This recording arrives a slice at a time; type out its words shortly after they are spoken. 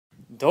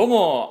どう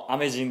も、ア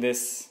メジンで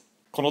す。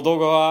この動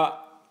画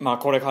は、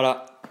これか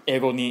ら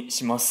英語に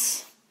しま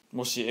す。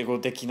もし英語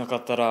できなか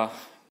ったら、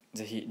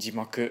ぜひ字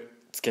幕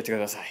つけてく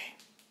ださい。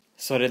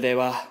それで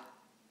は。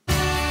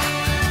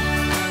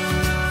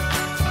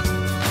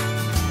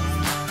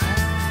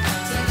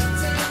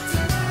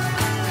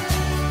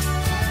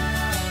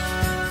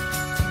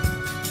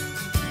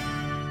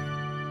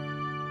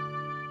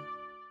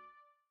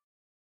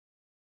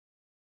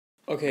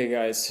Okay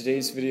guys,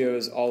 today's video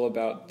is all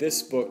about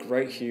this book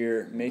right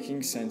here,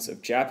 Making Sense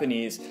of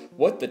Japanese,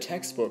 What the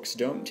Textbooks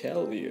Don't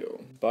Tell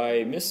You,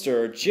 by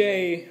Mr.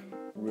 J.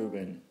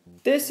 Rubin.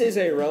 This is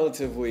a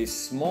relatively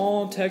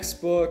small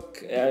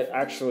textbook.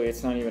 Actually,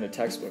 it's not even a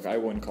textbook. I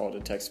wouldn't call it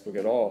a textbook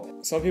at all.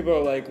 Some people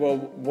are like, well,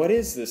 what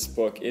is this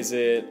book? Is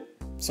it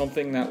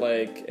something that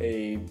like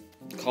a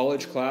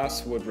college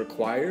class would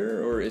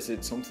require, or is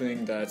it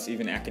something that's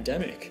even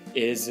academic?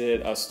 Is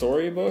it a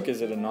storybook?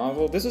 Is it a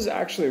novel? This was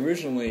actually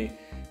originally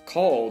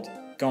called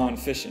Gone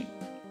Fishing,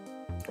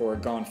 or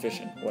Gone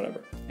Fishing,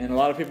 whatever. And a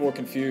lot of people were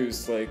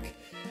confused, like,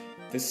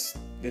 this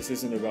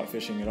isn't about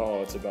fishing at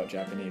all, it's about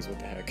Japanese, what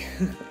the heck.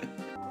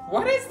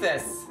 What is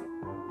this?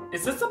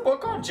 Is this a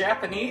book on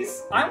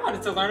Japanese? I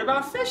wanted to learn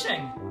about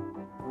fishing.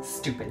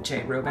 Stupid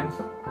J. Rubin.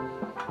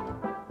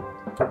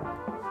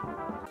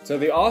 So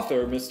the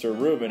author, Mr.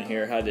 Rubin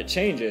here, had to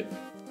change it,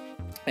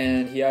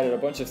 and he added a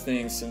bunch of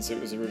things since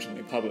it was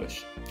originally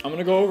published. I'm going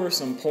to go over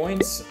some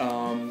points.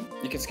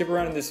 You can skip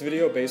around in this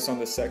video based on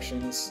the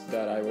sections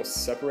that I will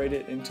separate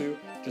it into.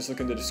 Just look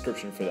in the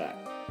description for that.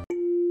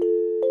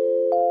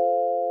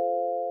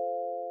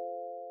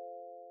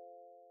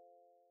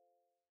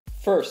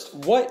 First,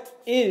 what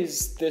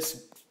is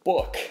this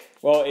book?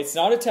 Well, it's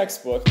not a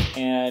textbook,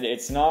 and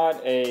it's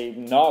not a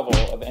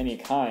novel of any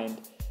kind.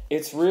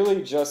 It's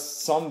really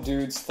just some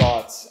dude's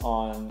thoughts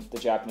on the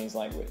Japanese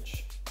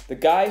language. The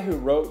guy who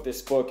wrote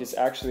this book is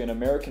actually an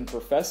American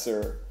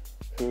professor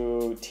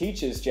who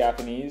teaches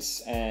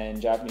Japanese and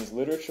Japanese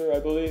literature, I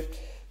believe,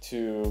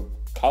 to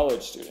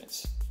college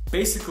students.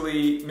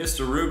 Basically,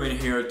 Mr. Rubin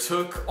here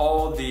took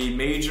all the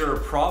major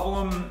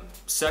problem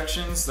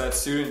sections that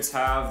students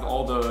have,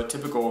 all the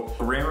typical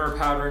grammar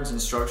patterns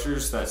and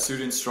structures that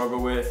students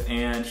struggle with,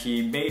 and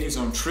he made his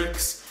own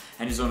tricks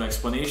and his own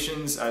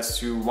explanations as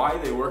to why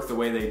they work the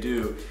way they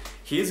do.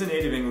 He is a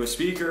native English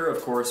speaker, of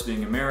course,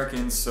 being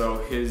American, so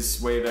his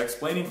way of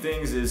explaining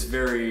things is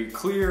very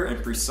clear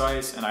and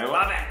precise, and I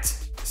love it!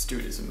 This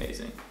dude is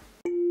amazing.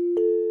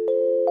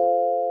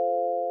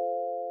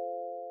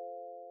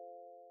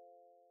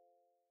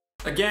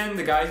 Again,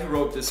 the guy who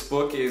wrote this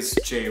book is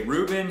J.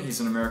 Rubin. He's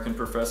an American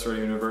professor at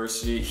a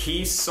university.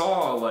 He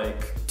saw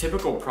like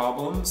typical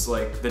problems,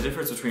 like the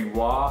difference between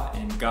wa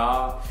and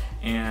ga,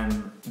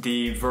 and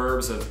the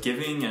verbs of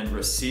giving and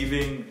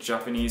receiving.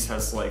 Japanese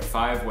has like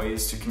 5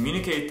 ways to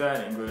communicate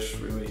that. English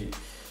really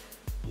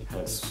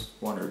has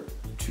 1 or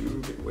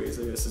 2 ways,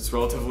 I guess. It's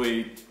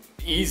relatively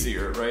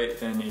easier, right,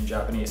 than in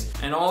Japanese.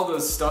 And all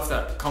the stuff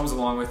that comes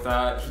along with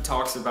that. He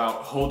talks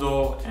about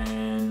hodo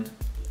and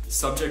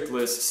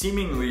subjectless,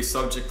 seemingly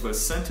subjectless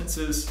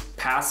sentences,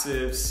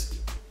 passives,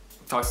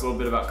 talks a little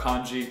bit about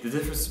kanji, the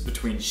difference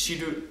between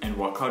shiru and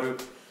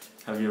wakaru.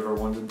 Have you ever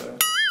wondered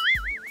that?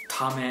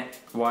 Tame,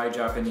 why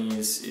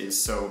Japanese is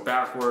so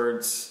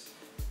backwards,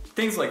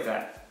 things like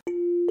that.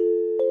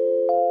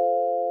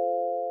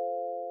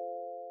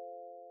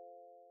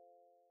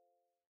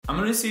 I'm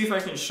going to see if I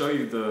can show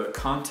you the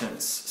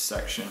contents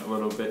section a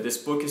little bit. This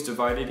book is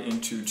divided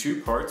into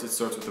 2 parts. It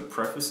starts with a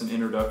preface and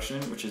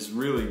introduction, which is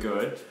really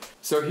good.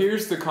 So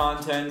here's the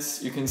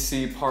contents. You can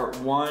see part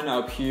 1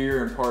 up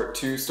here and part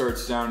 2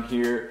 starts down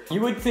here. You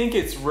would think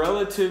it's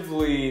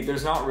relatively,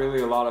 there's not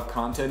really a lot of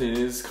content. It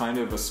is kind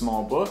of a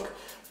small book,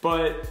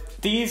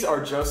 but these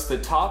are just the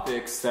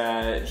topics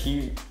that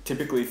he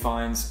typically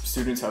finds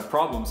students have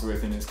problems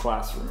with in his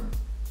classroom.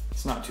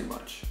 It's not too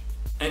much.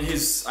 And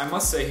I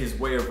must say, his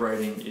way of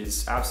writing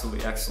is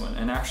absolutely excellent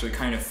and actually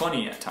kind of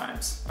funny at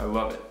times. I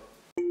love it.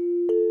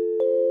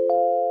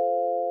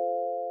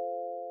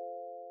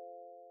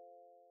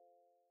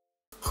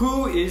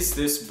 Who is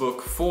this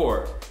book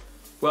for?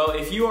 Well,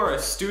 if you are a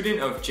student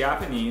of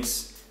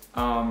Japanese,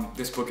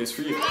 this book is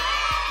for you.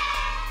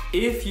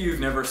 If you've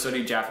never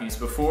studied Japanese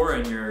before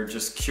and you're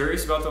just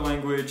curious about the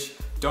language,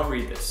 don't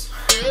read this.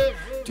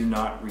 Do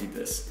not read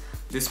this.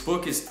 This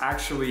book is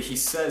actually, he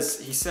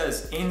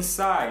says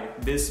inside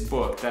this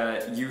book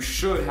that you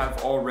should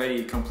have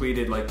already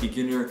completed like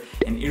beginner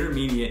and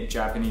intermediate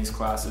Japanese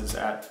classes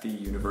at the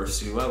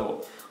university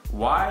level.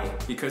 Why?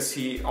 Because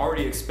he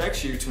already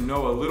expects you to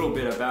know a little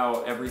bit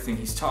about everything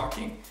he's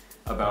talking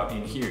about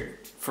in here.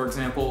 For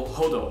example,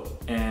 hodo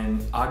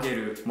and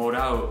ageru,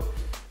 morau,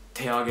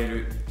 te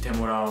ageru, te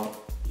morau,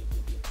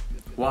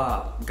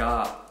 wa,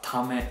 ga,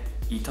 tame,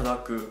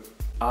 itadaku,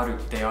 aru,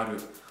 de aru.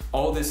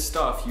 All this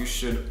stuff you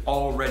should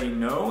already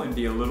know and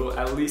be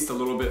at least a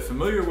little bit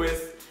familiar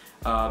with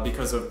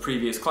because of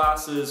previous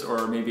classes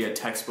or maybe a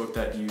textbook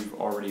that you've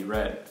already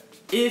read.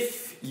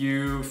 If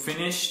you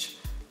finished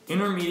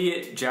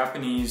intermediate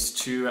Japanese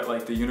 2 at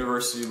like the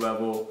university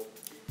level,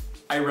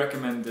 I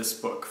recommend this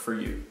book for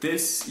you.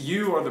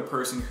 You are the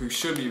person who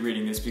should be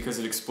reading this because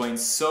it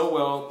explains so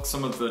well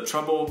some of the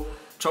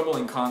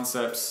troubling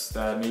concepts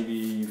that maybe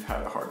you've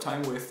had a hard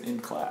time with in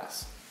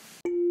class.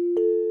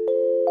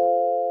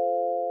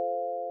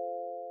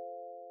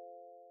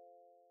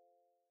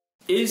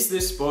 Is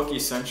this book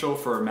essential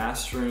for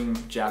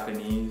mastering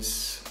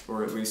Japanese,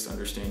 or at least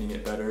understanding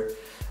it better?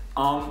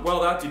 Well,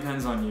 that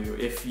depends on you.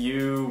 If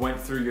you went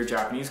through your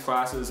Japanese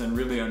classes and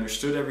really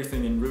understood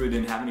everything and really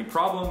didn't have any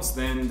problems,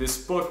 then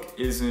this book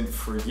isn't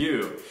for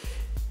you.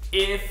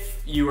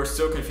 If you are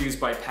still confused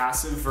by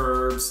passive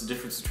verbs, the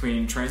difference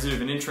between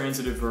transitive and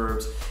intransitive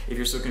verbs, if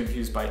you're still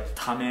confused by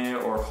tame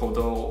or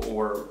hodo,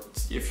 or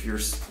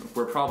if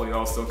we're probably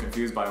all still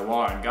confused by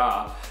wa and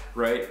ga,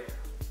 right?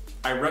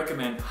 I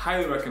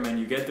highly recommend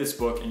you get this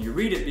book and you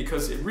read it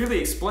because it really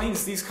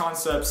explains these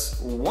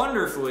concepts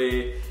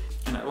wonderfully,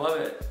 and I love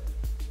it.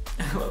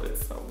 I love it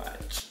so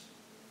much.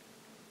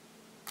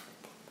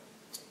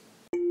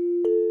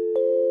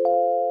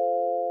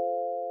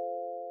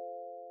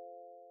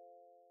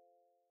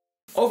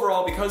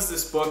 Overall, because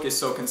this book is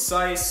so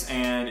concise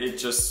and it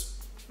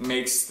just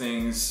makes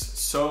things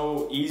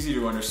so easy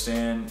to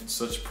understand,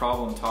 such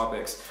problem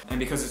topics, and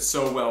because it's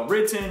so well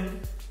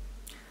written,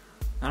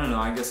 I don't know,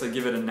 I guess I'd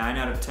give it a 9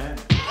 out of 10.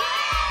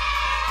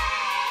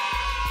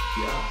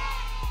 Yeah.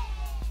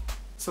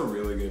 It's a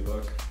really good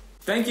book.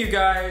 Thank you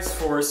guys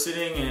for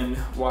sitting and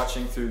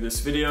watching through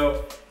this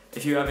video.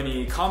 If you have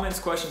any comments,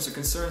 questions, or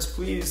concerns,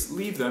 please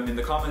leave them in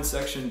the comment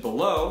section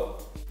below.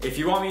 If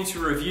you want me to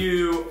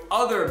review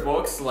other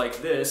books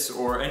like this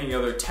or any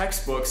other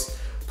textbooks,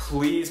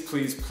 please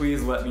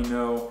let me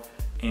know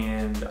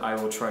and I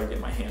will try to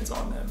get my hands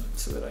on them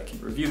so that I can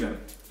review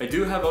them. I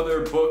do have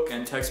other book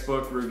and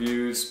textbook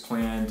reviews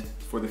planned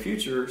for the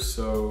future,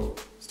 so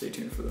stay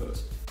tuned for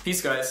those.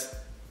 Peace, guys.